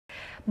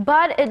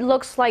But it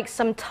looks like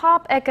some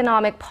top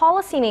economic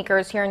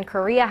policymakers here in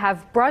Korea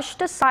have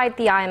brushed aside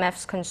the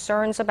IMF's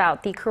concerns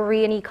about the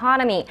Korean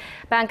economy.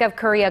 Bank of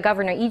Korea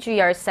Governor Lee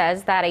Ju-yeol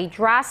says that a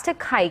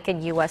drastic hike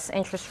in U.S.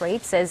 interest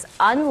rates is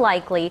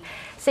unlikely,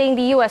 saying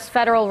the U.S.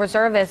 Federal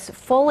Reserve is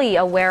fully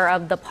aware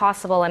of the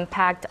possible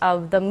impact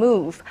of the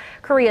move.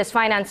 Korea's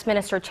Finance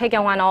Minister Choi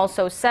Kyung-hwan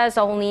also says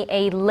only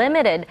a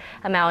limited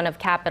amount of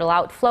capital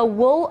outflow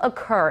will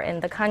occur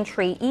in the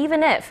country,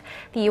 even if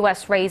the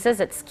U.S.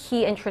 raises its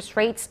key interest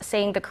rates,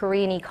 saying the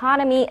Korean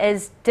economy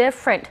is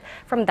different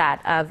from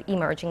that of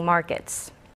emerging markets.